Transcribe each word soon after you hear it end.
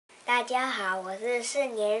大家好，我是4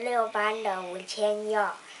年6班的吴千佑。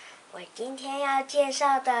我今天要介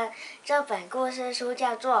绍的这本故事书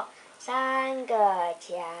叫做《三个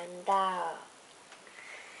强盗》。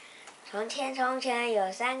从前有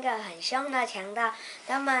3个很凶的强盗，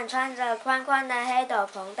他们穿着宽宽的黑斗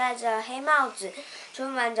篷，戴着黑帽子，出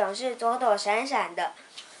门总是躲躲闪闪的。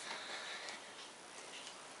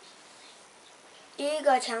第一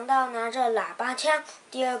个强盗拿着喇叭枪，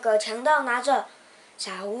第二个强盗拿着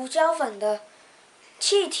撒胡椒粉的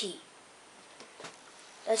器具，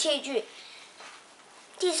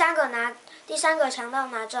第三个强盗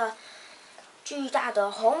拿着巨大的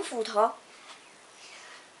红斧头。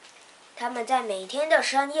他们在每天的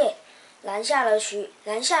深夜拦下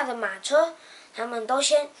的马车，他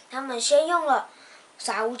们先用了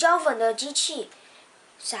撒胡椒粉的机器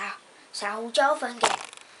撒胡椒粉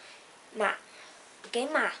给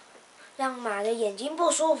马，让马的眼睛不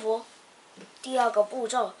舒服。第二个步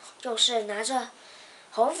骤就是拿着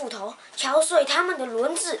红斧头敲碎他们的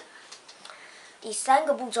轮子。第三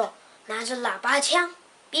个步骤拿着喇叭枪，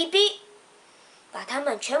哔哔，把他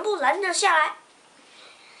们全部拦了下来。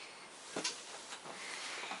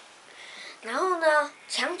然后呢，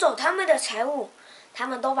抢走他们的财物，他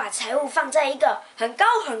们都把财物放在一个很高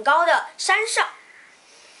很高的山上。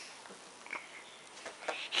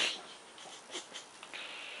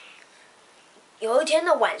有一天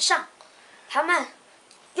的晚上，他们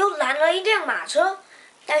又拦了一辆马车，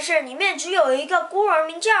但是里面只有一个孤儿，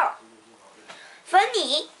名叫芬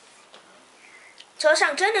妮。车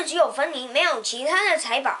上真的只有芬妮，没有其他的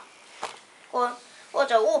财宝或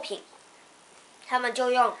者物品。他们就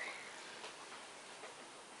用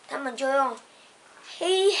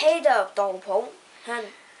黑黑的斗篷，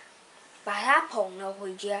把她捧了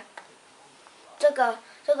回家。这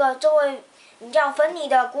位名叫芬妮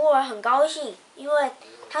的孤儿很高兴，因为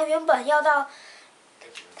他原本要到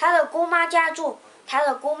他的姑妈家住，他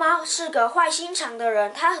的姑妈是个坏心肠的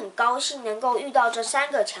人，他很高兴能够遇到这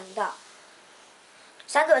3个强盗。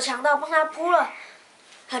3个强盗帮他铺了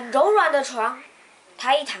很柔软的床，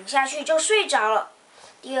他一躺下去就睡着了。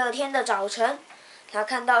第二天的早晨，他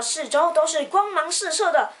看到四周都是光芒四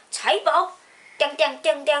射的财宝，叮叮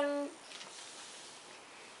叮叮。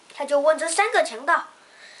他就问这3个强盗，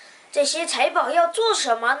这些财宝要做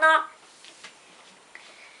什么呢？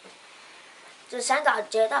这3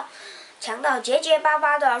个强盗结结巴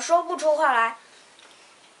巴的说不出话来。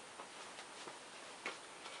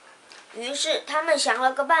于是他们想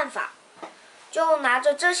了个办法，就拿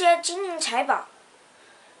着这些金银财宝，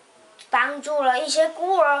帮助了一些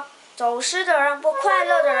孤儿、走失的人、不快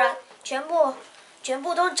乐的人，全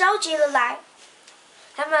部都召集了来。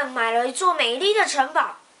他们买了一座美丽的城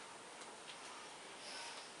堡，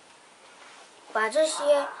把这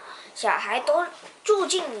些小孩都住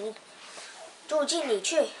进里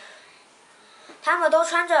去。他们都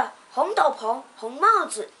穿着红斗篷、红帽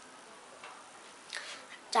子。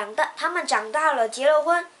他们长大了，结了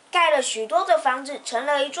婚，盖了许多的房子，成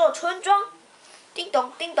了一座村庄。叮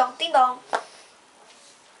咚叮咚叮咚。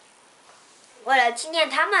为了纪念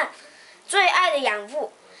他们最爱的养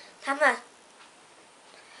父，他们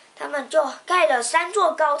就盖了3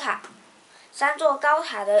座高塔。3座高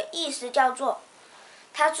塔的意思叫做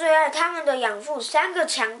他最爱他们的养父3个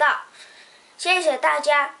强盗。谢谢大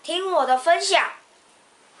家听我的分享。